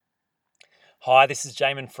Hi, this is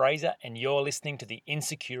Jaemin Fraser, and you're listening to the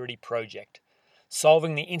Insecurity Project,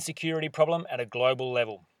 solving the insecurity problem at a global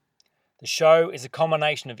level. The show is a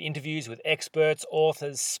combination of interviews with experts,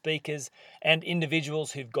 authors, speakers, and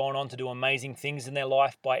individuals who've gone on to do amazing things in their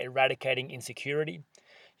life by eradicating insecurity.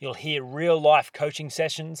 You'll hear real-life coaching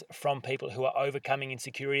sessions from people who are overcoming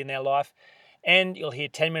insecurity in their life, and you'll hear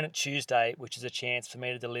 10-Minute Tuesday, which is a chance for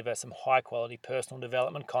me to deliver some high-quality personal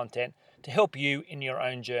development content to help you in your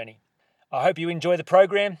own journey. I hope you enjoy the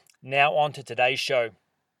program. Now on to today's show.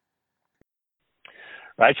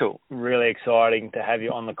 Rachael, really exciting to have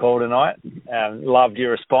you on the call tonight. Loved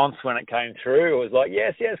your response when it came through. It was like,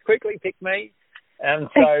 yes, quickly pick me. And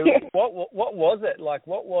so what was it? Like,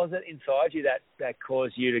 what was it inside you that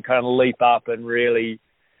caused you to kind of leap up and really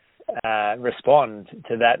respond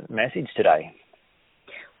to that message today?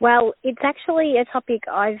 Well, it's actually a topic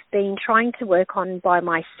I've been trying to work on by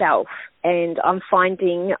myself, and I'm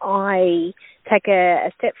finding I take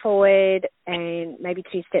a step forward and maybe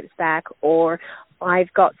 2 steps back, or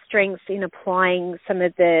I've got strengths in applying some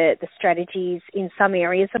of the strategies in some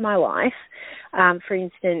areas of my life. For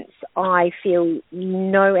instance, I feel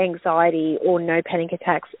no anxiety or no panic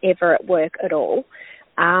attacks ever at work at all.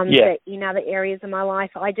 But in other areas of my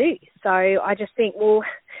life, I do. So I just think, well,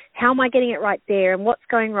 how am I getting it right there, and what's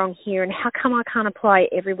going wrong here, and how come I can't apply it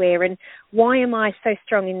everywhere, and why am I so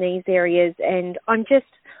strong in these areas? And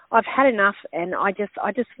I've had enough, and I just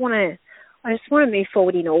want to move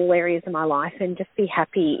forward in all areas of my life and just be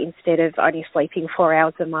happy instead of only sleeping 4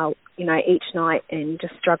 hours each night and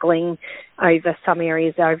just struggling over some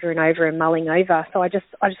areas over and over and mulling over. So I just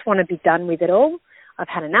want to be done with it all. I've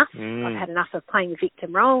had enough. I've had enough of playing the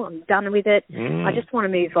victim role. I'm done with it. I just want to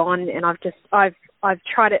move on, and I've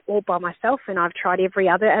tried it all by myself, and I've tried every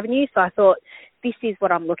other avenue. So I thought, this is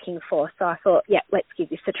what I'm looking for. So I thought, let's give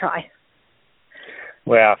this a try.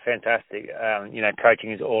 Wow, fantastic.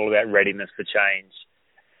 Coaching is all about readiness for change,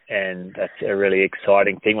 and that's a really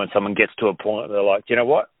exciting thing when someone gets to a point where they're like, you know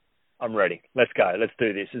what, I'm ready. Let's go. Let's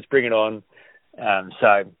do this. Let's bring it on.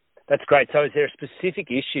 So that's great. So is there a specific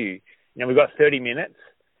issue? We've got 30 minutes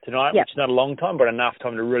tonight, which is not a long time, but enough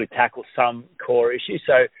time to really tackle some core issues.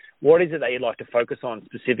 So what is it that you'd like to focus on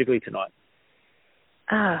specifically tonight?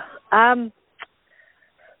 I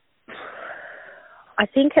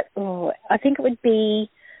think it would be,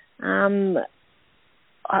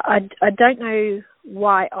 I don't know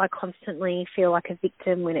why I constantly feel like a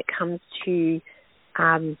victim when it comes to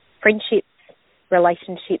friendships,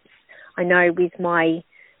 relationships. I know with my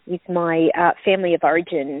family of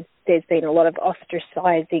origin, there's been a lot of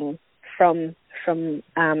ostracizing from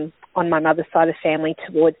on my mother's side of the family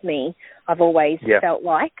towards me. I've always felt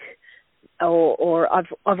like, or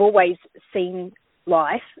I've always seen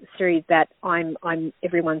life through that I'm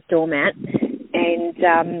everyone's doormat, and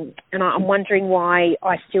I'm wondering why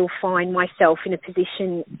I still find myself in a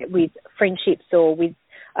position with friendships or with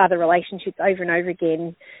other relationships over and over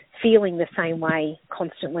again, feeling the same way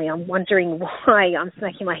constantly. I'm wondering why. I'm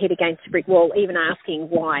smacking my head against a brick wall, even asking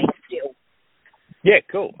why still. Yeah,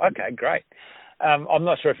 cool. Okay, great. I'm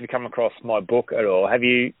not sure if you've come across my book at all. Have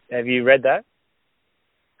you read that?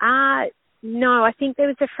 No, I think there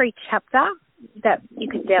was a free chapter that you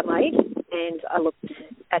could download, and I looked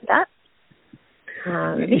at that.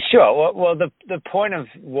 Sure. Well, the point of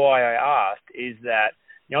why I asked is that,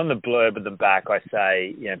 on the blurb at the back, I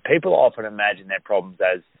say, people often imagine their problems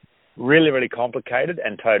as really, really complicated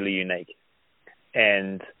and totally unique.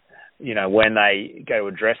 And, when they go to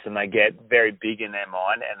address them, they get very big in their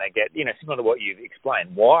mind, and they get, similar to what you've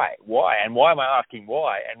explained. Why? And why am I asking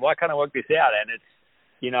why? And why can't I work this out? And it's,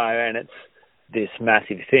 and it's this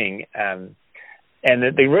massive thing. And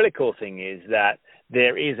the really cool thing is that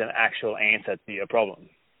there is an actual answer to your problem.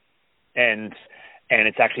 And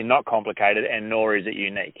it's actually not complicated, and nor is it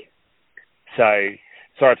unique. So,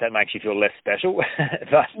 sorry if that makes you feel less special.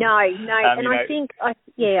 But, no, and I think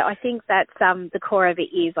that's the core of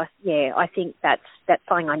it is. I think that's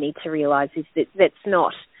something I need to realise is that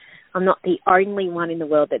I'm not the only one in the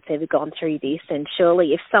world that's ever gone through this, and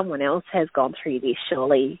surely if someone else has gone through this,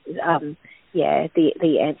 surely, the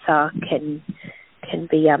answer can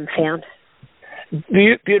be found.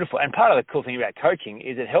 Beautiful. And part of the cool thing about coaching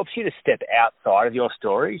is it helps you to step outside of your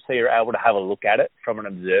story, so you're able to have a look at it from an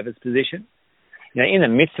observer's position. In the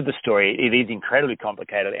midst of the story, it is incredibly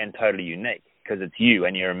complicated and totally unique because it's you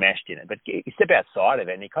and you're enmeshed in it. But you step outside of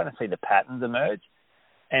it and you kind of see the patterns emerge,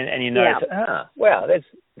 and you notice,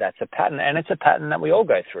 that's a pattern, and it's a pattern that we all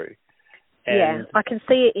go through. And I can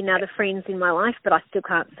see it in other friends in my life, but I still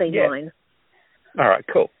can't see mine. All right,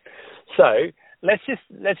 cool. So let's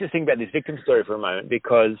just think about this victim story for a moment,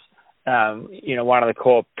 because one of the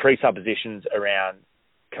core presuppositions around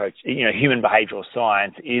human behavioral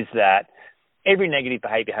science is that every negative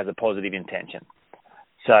behavior has a positive intention.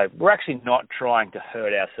 So we're actually not trying to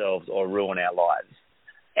hurt ourselves or ruin our lives.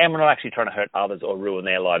 And we're not actually trying to hurt others or ruin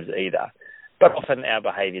their lives either. But often our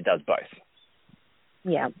behavior does both.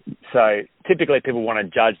 Yeah. So typically people want to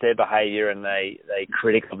judge their behavior and they're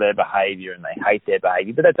critical of their behavior and they hate their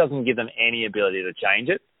behavior, but that doesn't give them any ability to change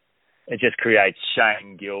it. It just creates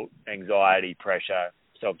shame, guilt, anxiety, pressure,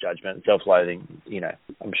 self-judgment, self-loathing.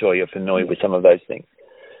 I'm sure you're familiar with some of those things.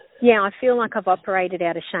 Yeah, I feel like I've operated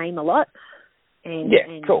out of shame a lot.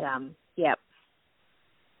 Cool. Yeah.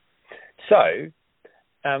 So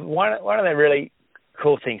one of the really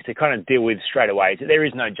cool things to kind of deal with straight away is that there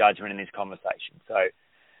is no judgment in this conversation. So,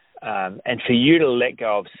 and for you to let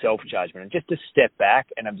go of self-judgment and just to step back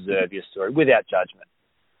and observe your story without judgment.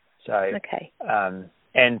 So, okay.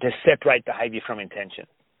 And to separate behavior from intention.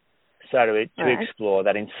 So to explore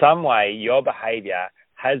that in some way your behavior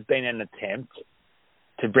has been an attempt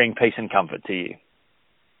to bring peace and comfort to you.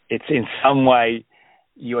 It's in some way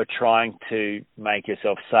you are trying to make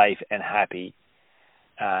yourself safe and happy.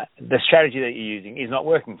 The strategy that you're using is not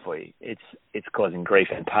working for you. It's causing grief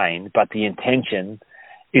and pain, but the intention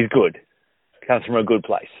is good. It comes from a good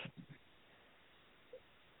place.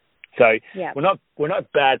 So we're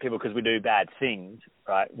not bad people because we do bad things,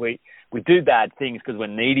 right? We do bad things because we're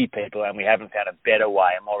needy people and we haven't found a better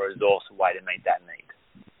way, a more resourceful way to meet that need.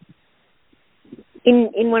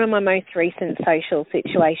 In one of my most recent social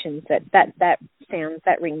situations,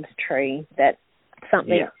 that rings true. That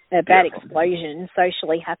something a bad explosion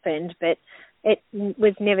socially happened, but it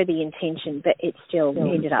was never the intention, but it still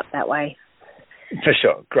ended up that way. For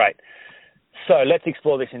sure, great. So let's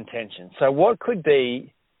explore this intention. So what could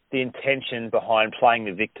be the intention behind playing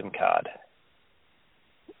the victim card?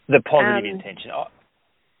 The positive intention.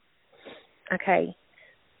 Okay.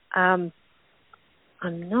 I'm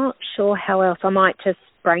not sure how else. I might just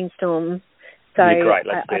brainstorm. So great.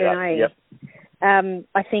 Let's do I don't know. Yep.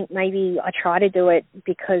 I think maybe I try to do it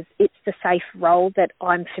because it's the safe role that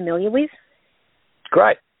I'm familiar with.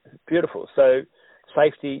 Great. Beautiful. So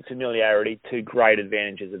safety, familiarity, two great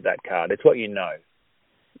advantages of that card. It's what you know.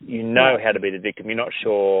 You know how to be the victim. You're not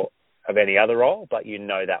sure of any other role, but you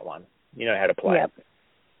know that one. You know how to play it.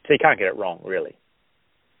 So you can't get it wrong, really.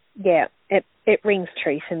 Yeah, it rings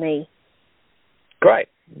true for me. Great.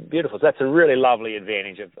 Beautiful. So that's a really lovely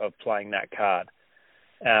advantage of playing that card.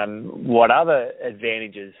 What other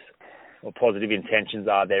advantages or positive intentions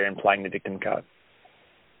are there in playing the victim card?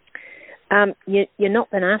 You're not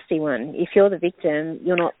the nasty one. If you're the victim,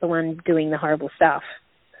 you're not the one doing the horrible stuff.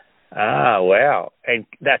 Ah, wow. And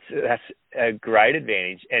that's a great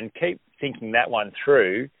advantage. And keep thinking that one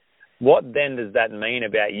through. What then does that mean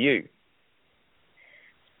about you?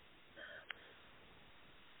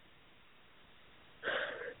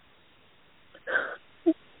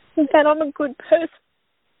 That I'm a good person.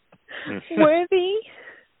 Worthy.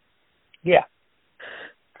 Yeah.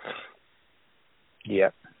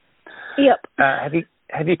 Yep.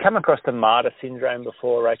 Have you come across the martyr syndrome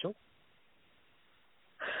before, Rachael?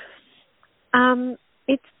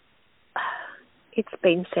 It's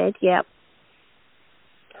been said, yep.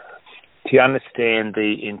 Do you understand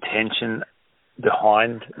the intention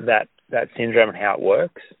behind that syndrome and how it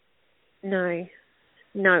works?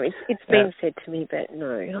 No, it's been said to me, but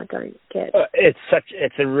no, I don't get.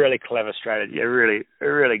 It's a really clever strategy, a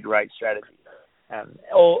really great strategy,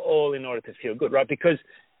 all in order to feel good, right? Because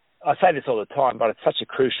I say this all the time, but it's such a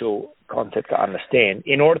crucial concept to understand.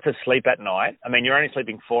 In order to sleep at night, I mean, you're only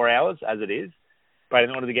sleeping 4 hours as it is, but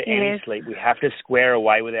in order to get any sleep, we have to square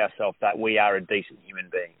away with ourselves that we are a decent human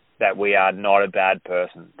being, that we are not a bad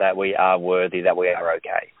person, that we are worthy, that we are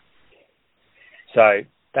okay. So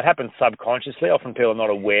that happens subconsciously. Often people are not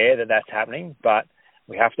aware that that's happening, but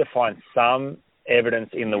we have to find some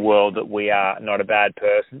evidence in the world that we are not a bad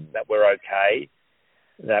person, that we're okay,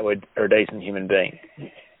 that we're a decent human being.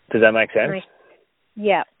 Does that make sense?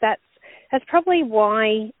 Yeah, that's probably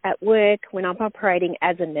why at work when I'm operating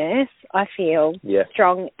as a nurse, I feel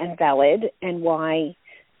strong and valid, and why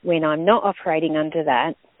when I'm not operating under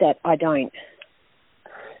that I don't.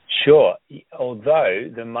 Sure. Although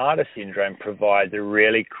the martyr syndrome provides a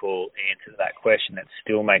really cool answer to that question that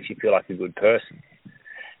still makes you feel like a good person.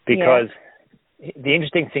 Because the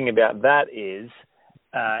interesting thing about that is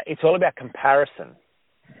it's all about comparison.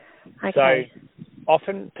 Okay. So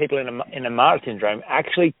often people in a martyr syndrome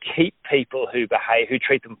actually keep people who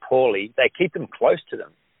treat them poorly, they keep them close to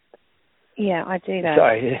them. Yeah, I do that.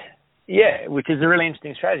 So, which is a really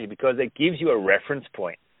interesting strategy because it gives you a reference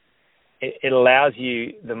point. it allows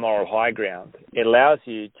you the moral high ground. It allows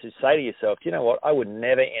you to say to yourself, you know what, I would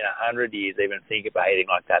never in 100 years even think of behaving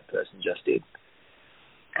like that person just did.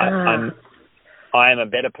 I am a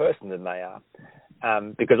better person than they are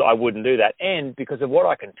because I wouldn't do that, and because of what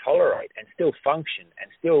I can tolerate and still function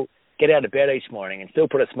and still get out of bed each morning and still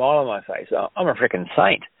put a smile on my face. I'm a freaking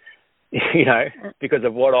saint, you know, because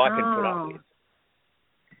of what I can put up with.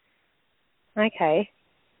 Okay.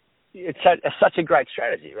 It's such a great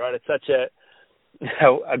strategy, right? It's such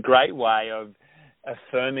a great way of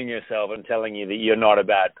affirming yourself and telling you that you're not a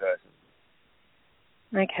bad person.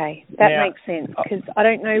 Okay, that makes sense, because I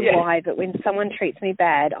don't know why, but when someone treats me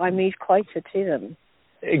bad, I move closer to them.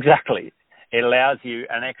 Exactly. It allows you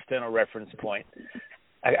an external reference point,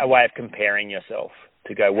 a way of comparing yourself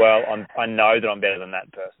to go, well, I know that I'm better than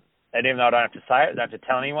that person. And even though I don't have to say it, I don't have to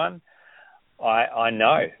tell anyone, I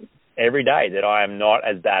know every day that I am not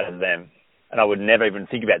as bad as them. And I would never even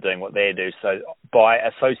think about doing what they do. So by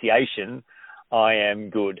association, I am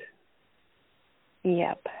good.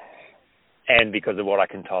 Yep. And because of what I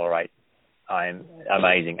can tolerate, I'm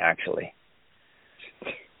amazing, actually.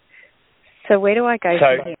 So where do I go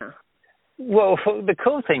from here? Well, the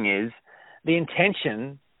cool thing is the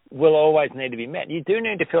intention will always need to be met. You do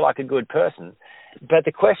need to feel like a good person. But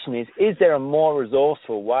the question is there a more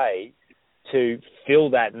resourceful way to fill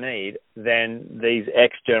that need than these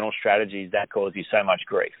external strategies that cause you so much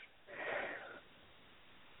grief?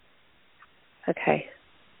 Okay.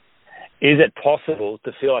 Is it possible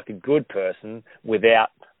to feel like a good person without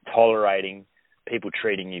tolerating people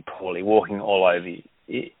treating you poorly, walking all over you?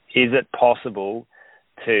 Is it possible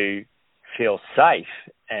to feel safe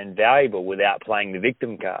and valuable without playing the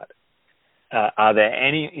victim card? Is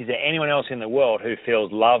there anyone else in the world who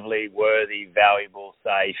feels lovely, worthy, valuable,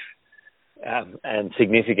 safe, and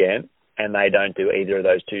significant, and they don't do either of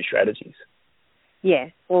those two strategies? Yeah.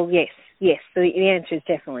 Well, yes. The answer is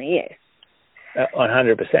definitely yes.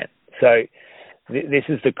 100%. So this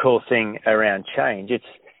is the cool thing around change.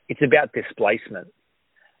 It's about displacement.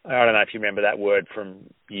 I don't know if you remember that word from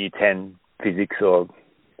Year 10 physics, or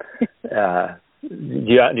do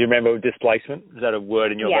you remember displacement? Is that a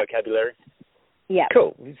word in your vocabulary? Yeah.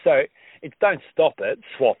 Cool. So it's don't stop it,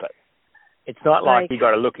 swap it. It's not like you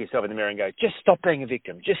got to look yourself in the mirror and go, just stop being a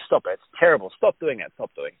victim. Just stop it. It's terrible. Stop doing that. Stop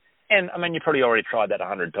doing it. And, I mean, you probably already tried that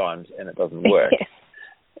 100 times and it doesn't work.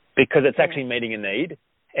 Because it's actually meeting a need,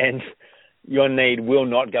 and your need will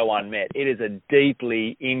not go unmet. It is a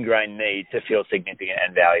deeply ingrained need to feel significant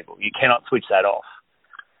and valuable. You cannot switch that off.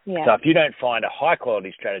 Yeah. So if you don't find a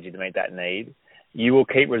high-quality strategy to meet that need, you will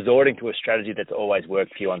keep resorting to a strategy that's always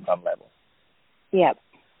worked for you on some level. Yep.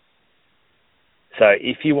 So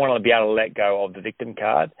if you want to be able to let go of the victim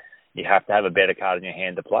card, you have to have a better card in your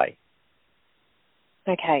hand to play.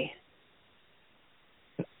 Okay.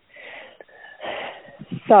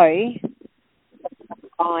 So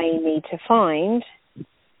I need to find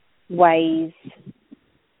ways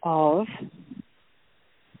of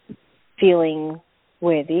feeling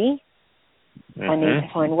worthy. Mm-hmm. I need to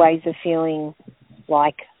find ways of feeling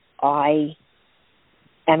like I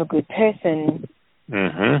am a good person.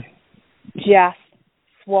 Mm-hmm. Just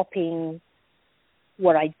swapping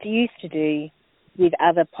what I used to do with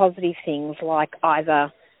other positive things, like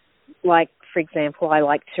for example, I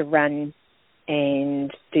like to run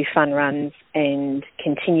and do fun runs and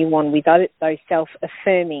continue on with those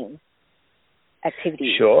self-affirming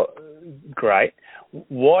activities. Sure, great.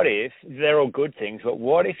 What if, they're all good things, but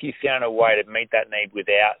what if you found a way to meet that need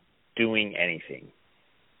without doing anything?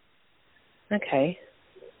 Okay.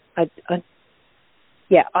 I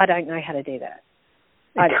don't know how to do that.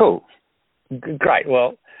 Cool. Great.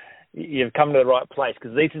 Well, you've come to the right place,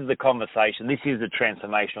 because this is the conversation. This is a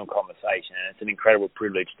transformational conversation, and it's an incredible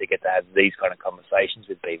privilege to get to have these kind of conversations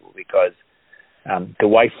with people, because the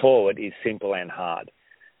way forward is simple and hard.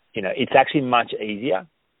 You know, it's actually much easier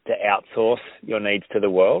to outsource your needs to the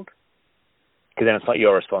world, because then it's not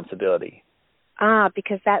your responsibility.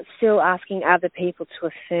 Because that's still asking other people to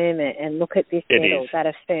affirm it, and look at this medal that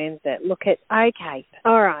affirms it. Look at, okay,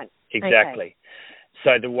 all right. Exactly. Okay. So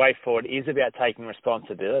the way forward is about taking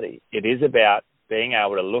responsibility. It is about being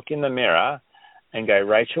able to look in the mirror and go,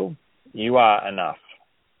 Rachael, you are enough.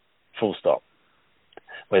 Full stop.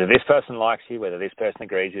 Whether this person likes you, whether this person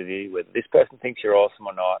agrees with you, whether this person thinks you're awesome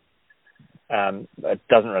or not, it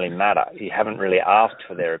doesn't really matter. You haven't really asked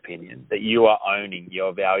for their opinion. That you are owning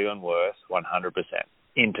your value and worth 100%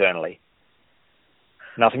 internally.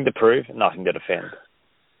 Nothing to prove, nothing to defend.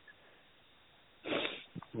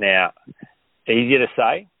 Now, easier to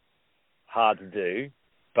say, hard to do,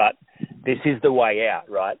 but this is the way out,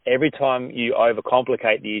 right? Every time you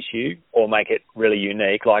overcomplicate the issue or make it really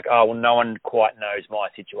unique, like, oh, well, no one quite knows my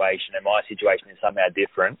situation and my situation is somehow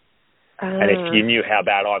different. And if you knew how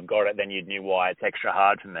bad I've got it, then you knew why it's extra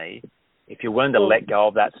hard for me. If you're willing to let go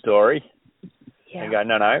of that story and go,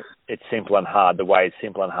 no, it's simple and hard. The way is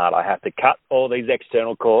simple and hard. I have to cut all these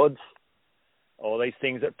external cords, all these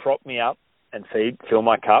things that prop me up and fill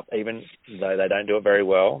my cup, even though they don't do it very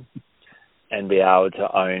well, and be able to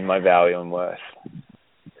own my value and worth.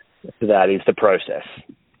 That is the process.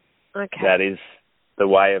 Okay. That is the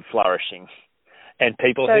way of flourishing. And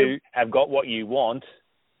people who have got what you want,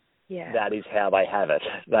 that is how they have it.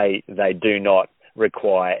 They do not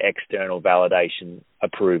require external validation,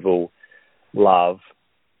 approval, love.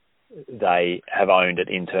 They have owned it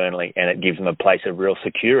internally, and it gives them a place of real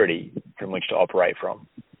security from which to operate from.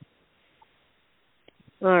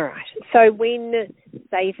 All right. So when,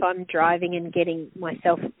 say, if I'm driving and getting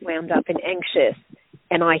myself wound up and anxious,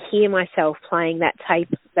 and I hear myself playing that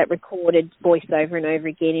tape, that recorded voice over and over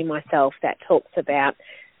again in myself that talks about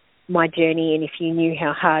my journey and if you knew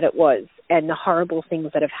how hard it was and the horrible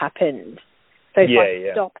things that have happened. So if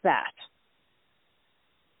I stop that,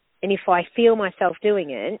 and if I feel myself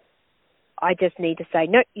doing it, I just need to say,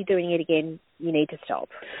 no, you're doing it again, you need to stop.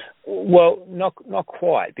 Well, not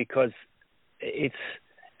quite, because it's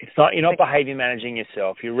not, you're not behavior managing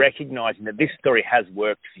yourself. You're recognizing that this story has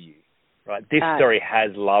worked for you, right? This story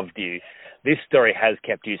has loved you. This story has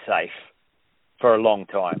kept you safe for a long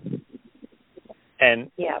time.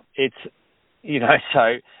 And it's,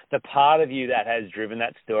 so the part of you that has driven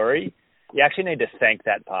that story, you actually need to thank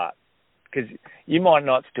that part, because you might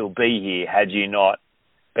not still be here had you not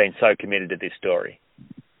been so committed to this story.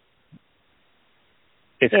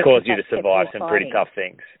 It's caused you to survive some pretty tough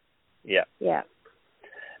things. Yeah. Yeah.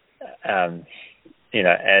 And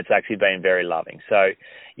it's actually been very loving. So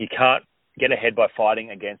you can't get ahead by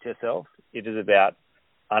fighting against yourself. It is about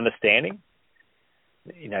understanding,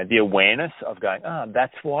 the awareness of going,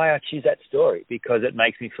 that's why I choose that story, because it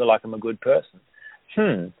makes me feel like I'm a good person.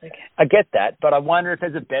 Okay. I get that, but I wonder if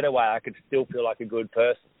there's a better way I could still feel like a good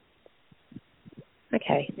person.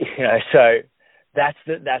 Okay. So that's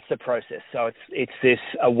the process. So it's this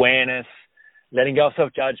awareness, letting go of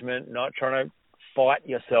self-judgment, not trying to fight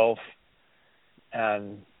yourself,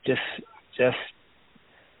 just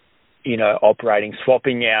operating,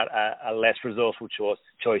 swapping out a less resourceful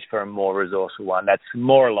choice for a more resourceful one that's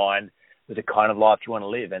more aligned with the kind of life you want to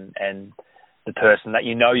live and the person that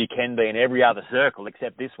you can be in every other circle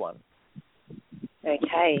except this one.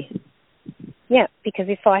 Okay. Yeah, because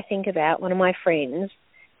if I think about one of my friends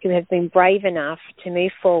who has been brave enough to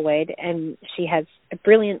move forward, and she has a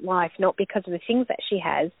brilliant life, not because of the things that she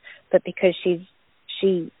has, but because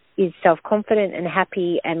she is self-confident and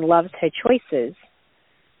happy and loves her choices.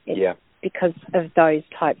 It's because of those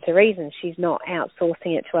types of reasons. She's not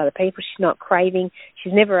outsourcing it to other people. She's not craving.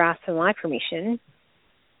 She's never asked for my permission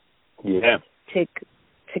to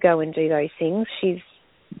go and do those things. She's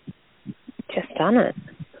just done it.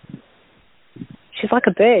 She's like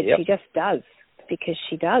a bird. She just does because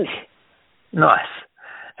she does. Nice.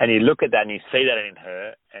 And you look at that and you see that in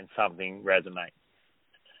her and something resonates.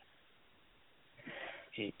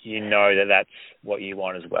 You know that that's what you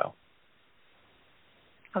want as well.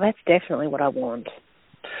 Oh, that's definitely what I want.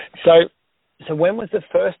 So when was the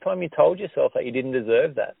first time you told yourself that you didn't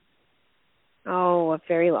deserve that? Oh, a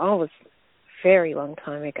very long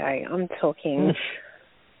time ago. I'm talking,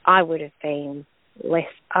 I would have been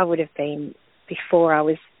before I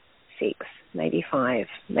was 6, maybe 5,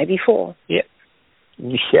 maybe 4. Yeah.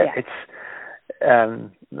 It's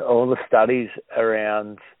all the studies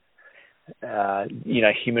around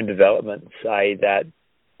human development say that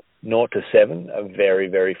 0 to 7 are very,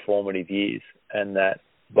 very formative years, and that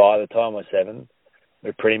by the time we're 7,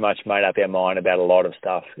 we've pretty much made up our mind about a lot of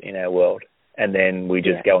stuff in our world, and then we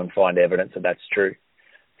just go and find evidence that that's true.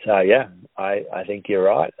 So I think you're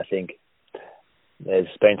right. I think there's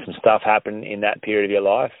been some stuff happen in that period of your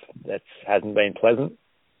life that hasn't been pleasant,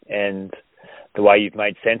 and the way you've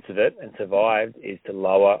made sense of it and survived is to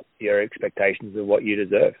lower your expectations of what you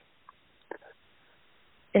deserve.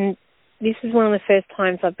 And this is one of the first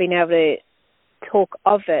times I've been able to talk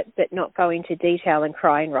of it but not go into detail and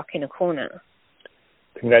cry and rock in a corner.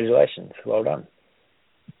 Congratulations. Well done.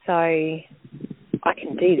 So I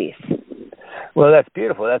can do this. Well, that's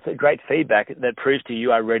beautiful. That's a great feedback that proves to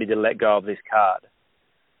you are ready to let go of this card.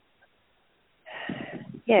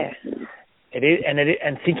 Yeah. It is,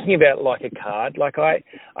 and thinking about like a card, like I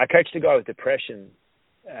coached a guy with depression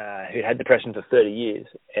who had depression for 30 years,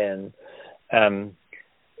 and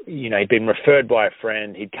he'd been referred by a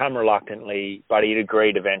friend. He'd come reluctantly, but he'd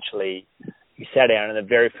agreed eventually. He sat down, and the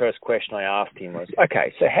very first question I asked him was,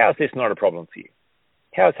 okay, so how's this not a problem for you?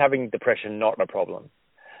 How's having depression not a problem?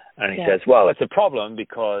 And he says, well, it's a problem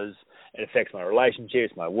because it affects my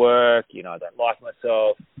relationships, my work, I don't like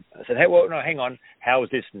myself. I said, hey, well, no, hang on. How is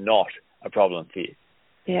this not a problem for you?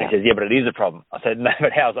 Yeah. He says, yeah, but it is a problem. I said, no,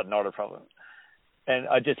 but how is it not a problem? And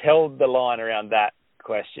I just held the line around that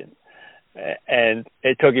question. And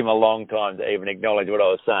it took him a long time to even acknowledge what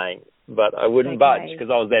I was saying, but I wouldn't budge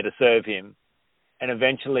because I was there to serve him. And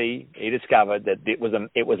eventually he discovered that it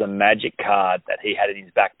was a magic card that he had in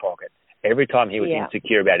his back pocket. Every time he was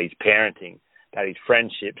insecure about his parenting, about his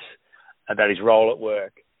friendships, about his role at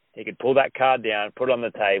work, he could pull that card down, put it on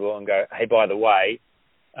the table and go, hey, by the way,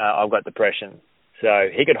 I've got depression. So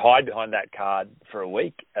he could hide behind that card for a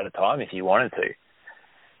week at a time if he wanted to.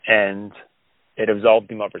 And it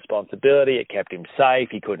absolved him of responsibility. It kept him safe.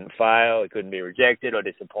 He couldn't fail. He couldn't be rejected or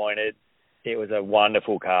disappointed. It was a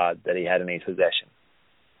wonderful card that he had in his possession.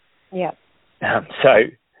 Yeah. So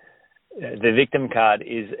the victim card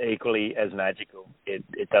is equally as magical.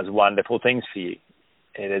 It does wonderful things for you.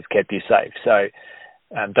 It has kept you safe. So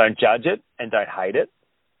don't judge it and don't hate it.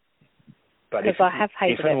 But because I have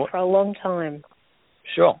hated it for a long time.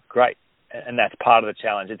 Sure, great. And that's part of the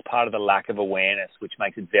challenge. It's part of the lack of awareness, which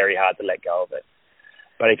makes it very hard to let go of it.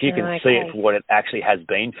 But if you can see it for what it actually has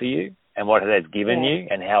been for you and what it has given you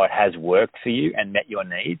and how it has worked for you and met your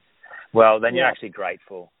needs, well, then you're actually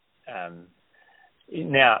grateful.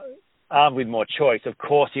 Now, armed with more choice, of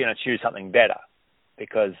course you're going to choose something better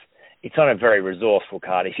because it's not a very resourceful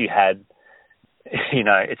card. If you had,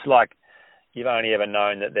 it's like you've only ever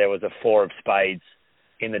known that there was a 4 of spades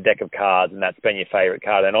in the deck of cards and that's been your favourite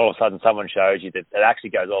card, and all of a sudden someone shows you that it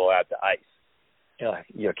actually goes all the way up to ace. You're like,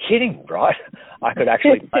 you're kidding, right? I could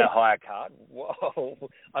actually play a higher card. Whoa,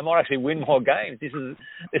 I might actually win more games. This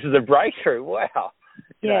is a breakthrough. Wow.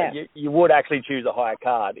 You would actually choose a higher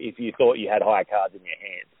card if you thought you had higher cards in your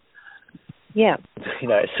hand. Yeah.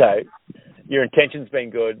 So your intention's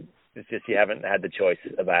been good. It's just you haven't had the choice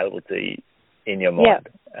available to you in your mind.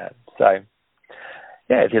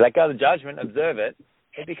 If you let go of the judgment, observe it,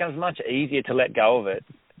 it becomes much easier to let go of it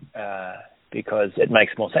because it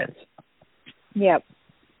makes more sense. Yeah,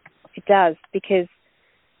 it does because,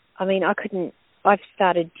 I've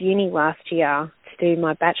started uni last year to do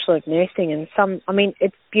my Bachelor of Nursing and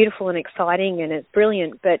it's beautiful and exciting and it's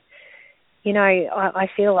brilliant, but, I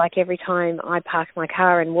feel like every time I park my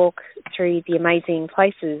car and walk through the amazing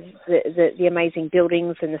places, the amazing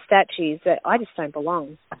buildings and the statues, that I just don't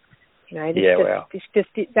belong.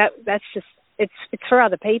 It's for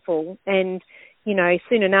other people, and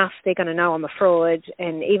soon enough they're going to know I'm a fraud,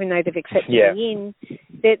 and even though they've accepted me in,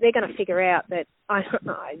 they're going to figure out that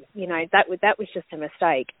that was just a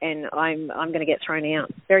mistake, and I'm going to get thrown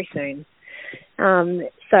out very soon. And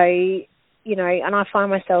I find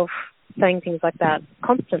myself saying things like that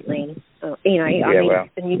constantly. I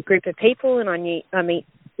meet a new group of people, and I meet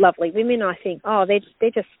lovely women. I think,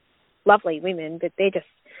 they're just lovely women, but they're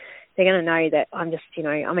going to know that I'm just,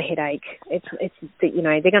 I'm a headache. They're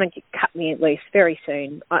going to cut me loose very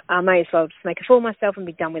soon. I may as well just make a fool of myself and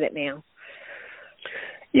be done with it now.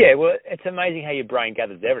 Yeah, well, it's amazing how your brain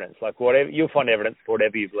gathers evidence. Like you'll find evidence for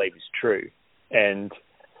whatever you believe is true. And,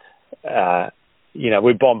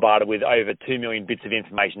 we're bombarded with over 2 million bits of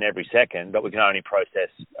information every second, but we can only process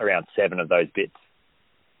around 7 of those bits.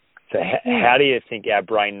 So how do you think our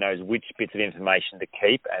brain knows which bits of information to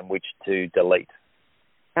keep and which to delete?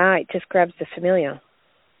 It just grabs the familiar.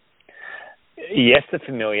 Yes, the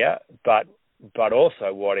familiar, but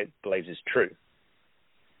also what it believes is true.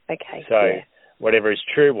 Okay. So whatever is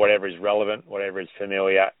true, whatever is relevant, whatever is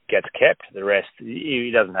familiar gets kept. The rest,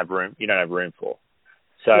 you don't have room for.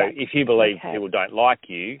 So if you believe people don't like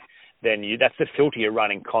you, then that's the filter you're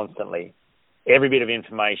running constantly. Every bit of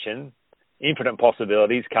information, infinite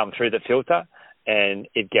possibilities come through the filter, and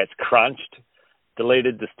it gets crunched,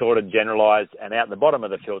 deleted, distorted, generalized, and out the bottom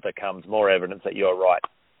of the filter comes more evidence that you're right.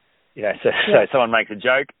 So someone makes a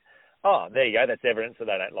joke. Oh, there you go. That's evidence that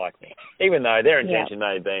they don't like me. Even though their intention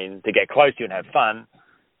may have been to get close to you and have fun,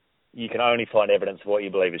 you can only find evidence of what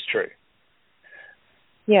you believe is true.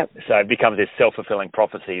 Yeah. So it becomes this self-fulfilling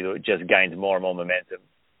prophecy that just gains more and more momentum.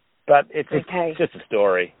 But it's just a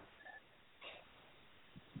story.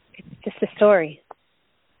 It's just a story.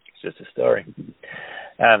 It's just a story.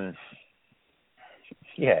 So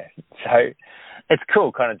it's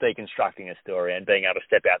cool kind of deconstructing a story and being able to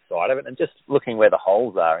step outside of it and just looking where the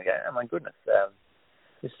holes are and go, oh my goodness,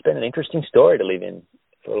 this has been an interesting story to live in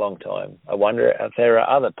for a long time. I wonder if there are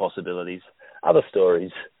other possibilities, other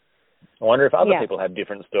stories I wonder if other people have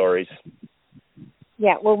different stories.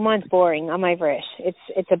 Yeah, well, mine's boring. I'm over it.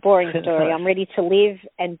 It's a boring story. I'm ready to live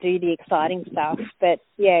and do the exciting stuff. But,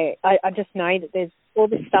 yeah, I just know that there's all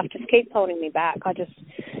this stuff just keeps holding me back. I just,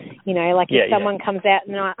 if someone comes out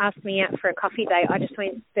and asks me out for a coffee date, I just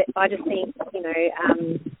think, that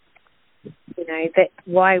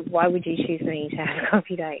why would you choose me to have a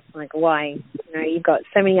coffee date? Like, why? You've got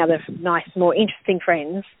so many other nice, more interesting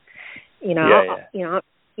friends. And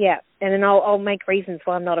then I'll make reasons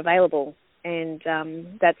why I'm not available, and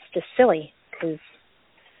that's just silly. Because,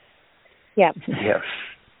 Yeah.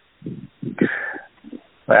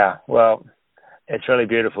 Wow. Well, it's really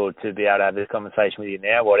beautiful to be able to have this conversation with you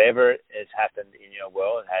now. Whatever has happened in your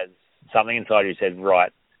world has something inside you said,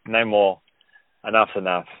 right, no more. Enough's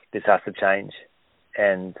enough. This has to change,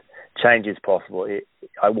 and change is possible.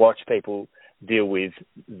 I watch people deal with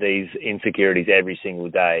these insecurities every single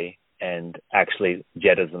day and actually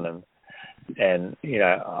jettison them. And,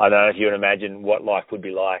 I don't know if you would imagine what life would be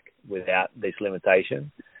like without this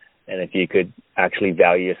limitation, and if you could actually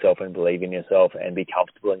value yourself and believe in yourself and be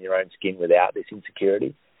comfortable in your own skin without this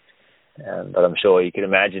insecurity. But I'm sure you can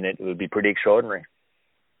imagine it would be pretty extraordinary.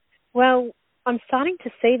 Well, I'm starting to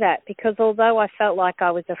see that, because although I felt like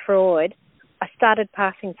I was a fraud, I started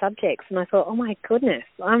passing subjects, and I thought, oh my goodness,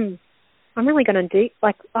 I'm really going to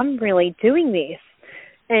I'm really doing this.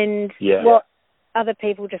 And what other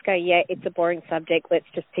people just go, yeah, it's a boring subject, let's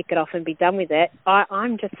just tick it off and be done with it.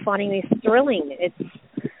 I'm just finding this thrilling. It's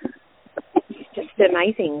just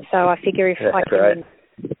amazing. So I figure if I can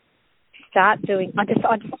start doing, I just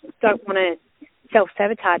don't want to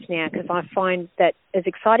self-sabotage now, because I find that as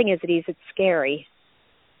exciting as it is, it's scary.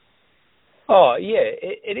 Oh, yeah,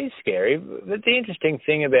 it is scary. But the interesting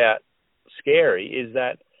thing about scary is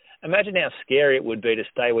that imagine how scary it would be to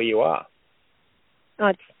stay where you are.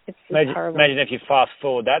 Oh, it's horrible. Imagine if you fast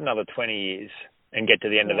forward that another 20 years and get to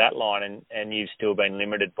the end of that line and you've still been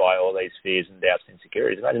limited by all these fears and doubts and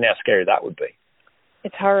insecurities. Imagine how scary that would be.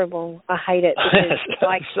 It's horrible. I hate it.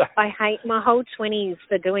 Because, I hate my whole 20s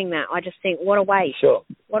for doing that. I just think, what a waste. Sure.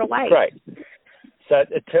 What a waste. Great. So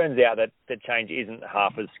it turns out that the change isn't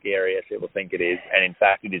half as scary as people think it is, and in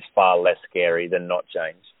fact it is far less scary than not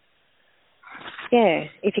change. Yeah.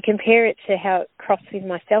 If you compare it to how cross with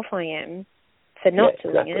myself I am for not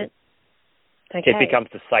doing it, okay. It becomes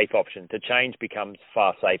the safe option. To change becomes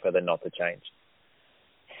far safer than not to change.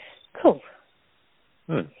 Cool.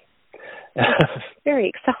 Very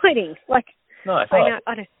exciting. Nice.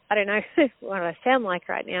 I don't know what I sound like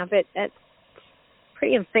right now, but that's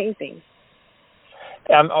pretty amazing.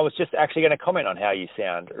 I was just actually going to comment on how you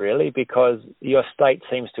sound, really, because your state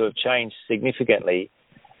seems to have changed significantly,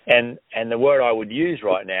 and the word I would use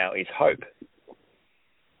right now is hope.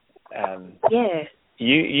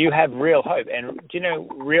 You have real hope, and do you know,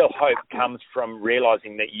 real hope comes from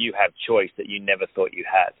realizing that you have choice that you never thought you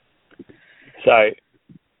had. So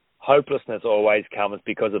hopelessness always comes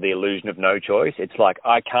because of the illusion of no choice. It's like,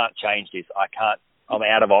 I can't change this. I'm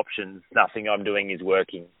out of options. Nothing I'm doing is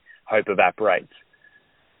working. Hope evaporates.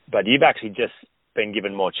 But you've actually just been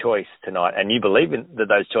given more choice tonight, and you believe that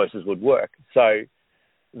those choices would work. So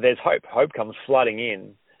there's hope. Hope comes flooding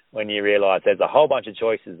in when you realise there's a whole bunch of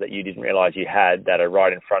choices that you didn't realise you had that are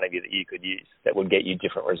right in front of you that you could use that would get you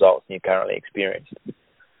different results than you currently experienced.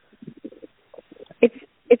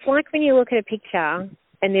 It's like when you look at a picture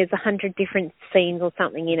and there's 100 different scenes or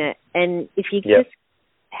something in it, and if you just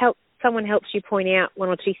someone helps you point out one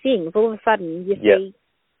or two things, all of a sudden you see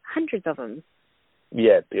hundreds of them.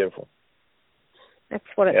 Yeah, beautiful. That's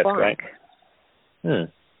what it's like. Great.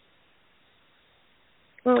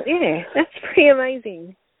 Well, yeah, that's pretty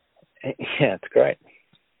amazing. Yeah, it's great.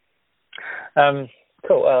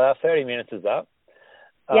 Cool. Well, our 30 minutes is up.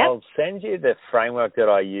 Yep. I'll send you the framework that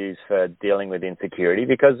I use for dealing with insecurity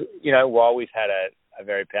because, while we've had a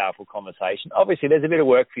very powerful conversation, obviously there's a bit of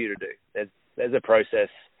work for you to do. There's a process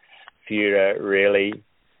for you to really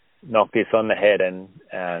knock this on the head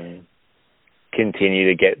and continue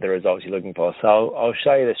to get the results you're looking for. So I'll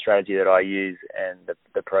show you the strategy that I use and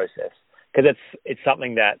the process, because it's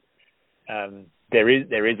something that there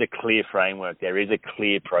is a clear framework, there is a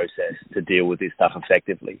clear process to deal with this stuff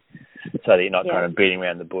effectively, so that you're not kind of beating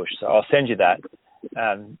around the bush. So I'll send you that.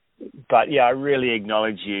 But I really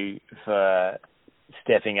acknowledge you for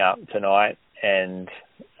stepping up tonight, and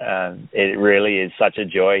it really is such a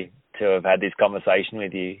joy to have had this conversation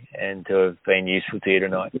with you and to have been useful to you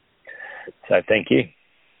tonight. So thank you.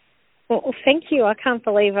 Well, thank you. I can't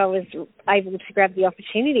believe I was able to grab the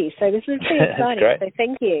opportunity. So this is pretty exciting. Great. So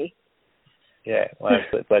thank you. Yeah, well,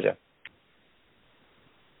 absolute pleasure.